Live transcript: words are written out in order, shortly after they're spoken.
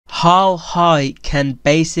How high can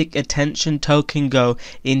basic attention token go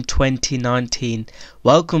in 2019?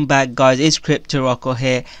 Welcome back guys, it's cryptorocko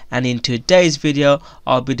here, and in today's video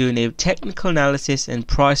I'll be doing a technical analysis and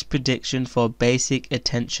price prediction for basic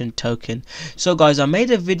attention token. So guys, I made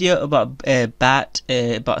a video about BAT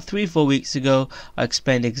about 3-4 weeks ago. I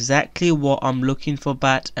explained exactly what I'm looking for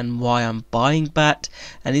BAT and why I'm buying BAT,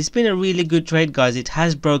 and it's been a really good trade guys. It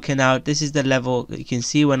has broken out. This is the level you can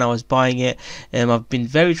see when I was buying it. I've been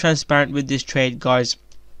very transparent with this trade guys,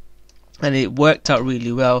 and it worked out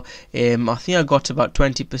really well. I think I got about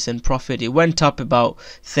 20% profit. It went up about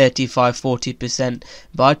 35-40%,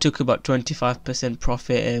 but I took about 25%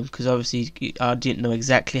 profit because obviously I didn't know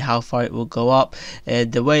exactly how far it will go up.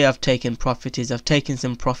 The way I've taken profit is I've taken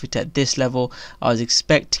some profit at this level. I was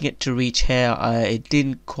expecting it to reach here. It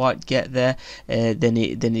didn't quite get there. Then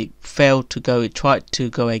it failed to go. It tried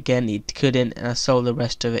to go again. It couldn't, and I sold the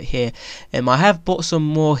rest of it here. I have bought some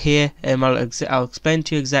more here. I'll explain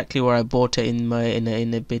to you exactly where I bought it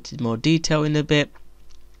in a bit more detail in a bit.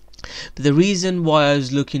 But the reason why I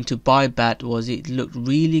was looking to buy BAT was it looked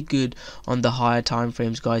really good on the higher time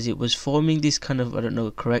frames guys. It was forming this kind of, I don't know,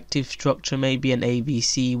 a corrective structure, maybe an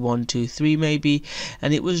ABC 1 2 3 maybe,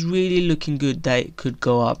 and it was really looking good that it could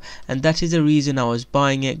go up, and that is the reason I was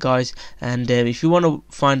buying it guys. And if you want to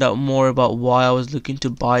find out more about why I was looking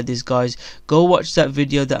to buy this guys, go watch that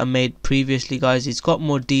video that I made previously guys. It's got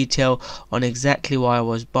more detail on exactly why I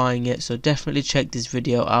was buying it, so definitely check this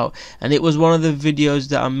video out. And it was one of the videos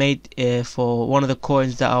that I made for one of the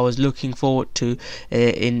coins that I was looking forward to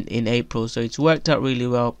in April, so it's worked out really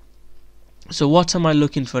well. So what am I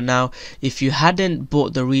looking for now? If you hadn't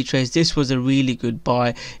bought the retrace, this was a really good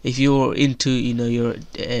buy. If you're into your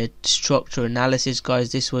structure analysis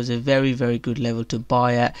guys, this was a very good level to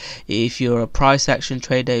buy at. If you're a price action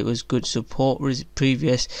trader, it was good support,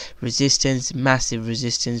 previous resistance, massive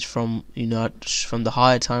resistance from from the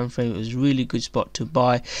higher time frame. It was a really good spot to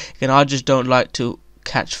buy. And I just don't like to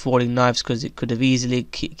catch falling knives because it could have easily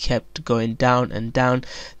kept going down and down.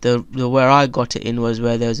 The where I got it in was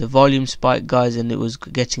where there was a volume spike guys, and it was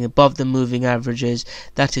getting above the moving averages.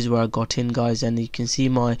 That is where I got in guys, and you can see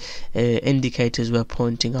my indicators were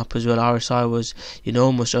pointing up as well. RSI was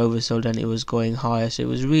almost oversold and it was going higher, so it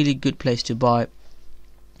was a really good place to buy.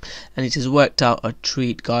 And it has worked out a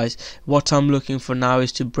treat guys. What I'm looking for now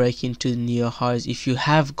is to break into the near highs. If you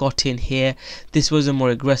have got in here, this was a more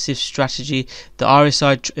aggressive strategy. The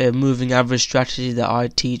RSI moving average strategy that I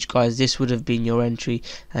teach guys, this would have been your entry,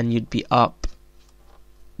 and you'd be up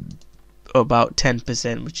about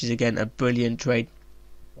 10%, which is again a brilliant trade.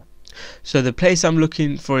 So the place I'm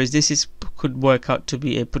looking for is this could work out to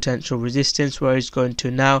be a potential resistance where it's going to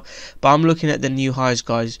now, but I'm looking at the new highs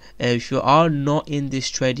guys. If you are not in this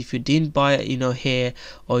trade, if you didn't buy it here,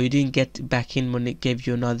 or you didn't get back in when it gave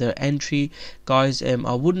you another entry guys, I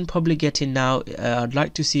wouldn't probably get in now. I'd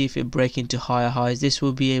like to see if it break into higher highs. This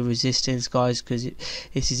will be a resistance guys because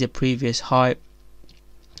this is a previous high.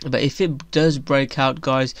 But if it does break out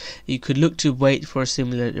guys, you could look to wait for a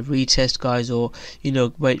similar retest guys, or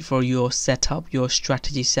wait for your setup, your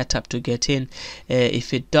strategy setup to get in.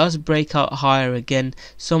 If it does break out higher again,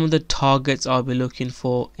 some of the targets I'll be looking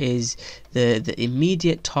for is the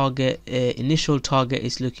immediate target. Initial target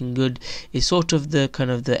is looking good. It's sort of the kind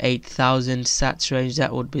of the 8,000 sats range.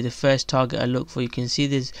 That would be the first target I look for. You can see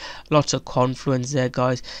there's lots of confluence there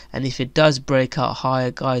guys, and if it does break out higher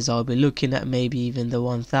guys, I'll be looking at maybe even the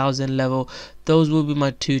 1,000 level. Those will be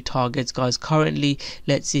my two targets guys. Currently,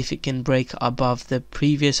 let's see if it can break above the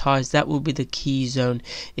previous highs. That will be the key zone.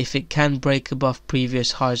 If it can break above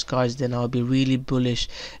previous highs guys, then I'll be really bullish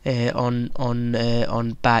on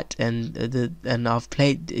BAT, and I've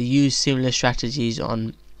used similar strategies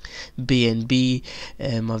on BNB.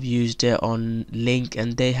 I've used it on Link,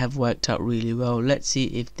 and they have worked out really well. Let's see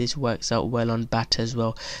if this works out well on BAT as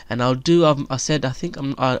well. And I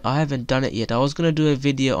haven't done it yet. I was going to do a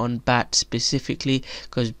video on BAT specifically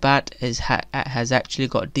because BAT has actually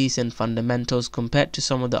got decent fundamentals compared to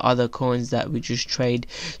some of the other coins that we just trade.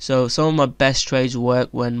 So some of my best trades work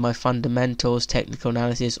when my fundamentals, technical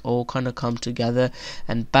analysis all kind of come together,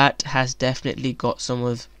 and BAT has definitely got some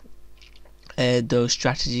of those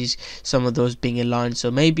strategies, some of those being aligned.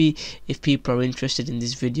 So maybe if people are interested in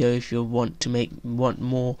this video, if you want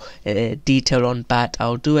more detail on BAT,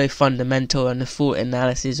 I'll do a fundamental and a full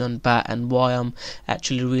analysis on BAT and why I'm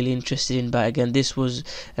actually really interested in BAT. Again, this was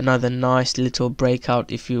another nice little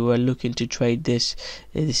breakout. If you were looking to trade this,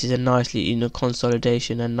 this is a nicely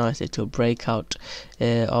consolidation and nice little breakout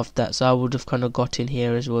of that. So I would have kind of got in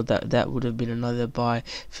here as well. That would have been another buy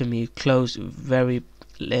for me. Close very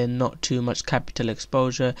not too much capital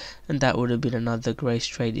exposure, and that would have been another great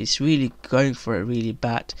trade. It's really going for it really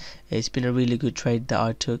bad. It's been a really good trade that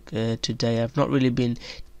I took today. I've not really been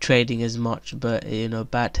trading as much, but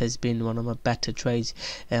BAT has been one of my better trades.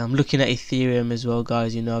 I'm looking at Ethereum as well,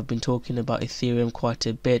 guys. I've been talking about Ethereum quite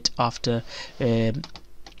a bit after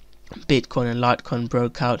Bitcoin and Litecoin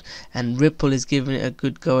broke out, and Ripple is giving it a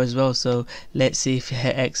good go as well. So let's see if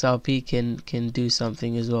XRP can do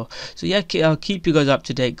something as well. So yeah, I'll keep you guys up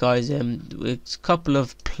to date, guys. A couple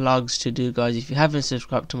of plugs to do, guys. If you haven't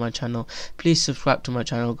subscribed to my channel, please subscribe to my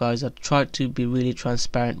channel, guys. I try to be really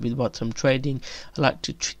transparent with what I'm trading. I like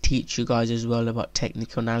to teach you guys as well about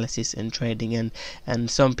technical analysis and trading, and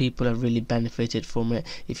some people have really benefited from it.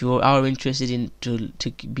 If you are interested in to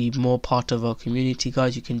be more part of our community,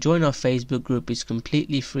 guys, you can join our Facebook group. It's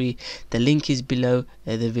completely free. The link is below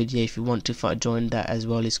the video. If you want to join that as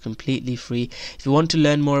well, it's completely free. If you want to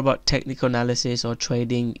learn more about technical analysis or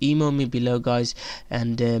trading, email me below, guys,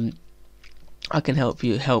 and I can help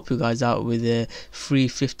you guys out with a free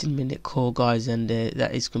 15-minute call, guys, and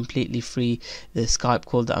that is completely free. The Skype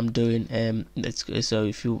call that I'm doing, so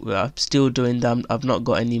if you are still doing them, I've not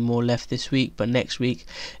got any more left this week, but next week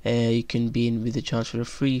you can be in with a chance for a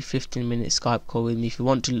free 15-minute Skype call with me if you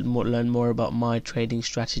want to learn more about my trading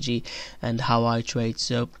strategy and how I trade.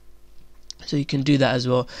 So you can do that as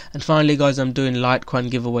well. And finally, guys, I'm doing Litecoin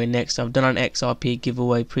giveaway next. I've done an XRP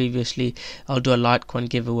giveaway previously. I'll do a Litecoin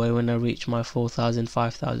giveaway when I reach my 4,000,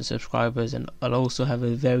 5,000 subscribers, and I'll also have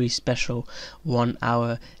a very special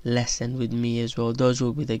 1-hour lesson with me as well. Those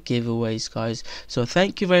will be the giveaways, guys. So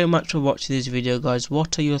thank you very much for watching this video, guys.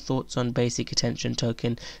 What are your thoughts on basic attention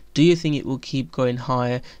token? Do you think it will keep going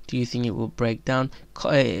higher? Do you think it will break down?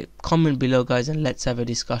 Comment below, guys, and let's have a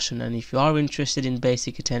discussion. And if you are interested in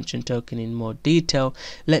basic attention token in more detail,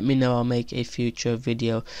 let me know. I'll make a future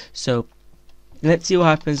video. So let's see what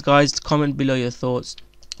happens, guys. Comment below your thoughts.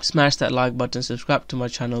 Smash that like button, subscribe to my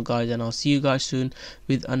channel, guys, and I'll see you guys soon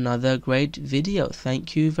with another great video.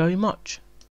 Thank you very much.